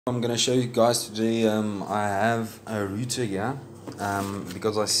I'm gonna show you guys today. I have a router here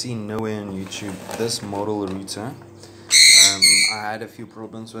because I see nowhere on YouTube this model router. I had a few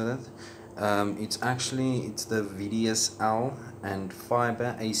problems with it. It's the VDSL and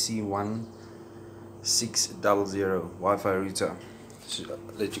Fibre ac1600 Wi-Fi router. So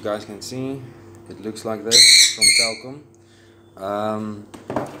that you guys can see, it looks like this from Telkom.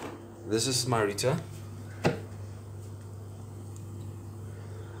 This is my router.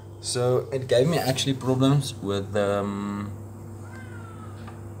 So it gave me actually problems with the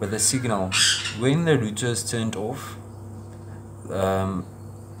signal when the router is turned off.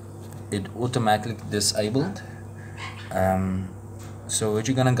 It automatically disabled. So what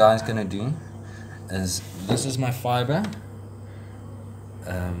you're guys gonna do is, this is my fiber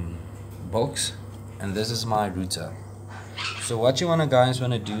box and this is my router. So what you guys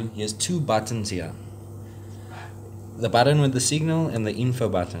wanna do, here's two buttons here. The button with the signal and the info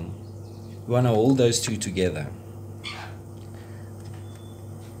button. You want to hold those two together.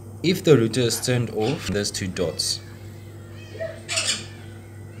 If the router is turned off, there's two dots.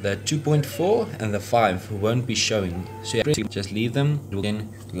 The 2.4 and the 5 won't be showing. So you just leave them,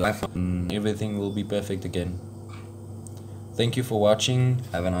 again, everything will be perfect again. Thank you for watching.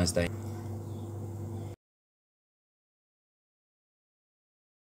 Have a nice day.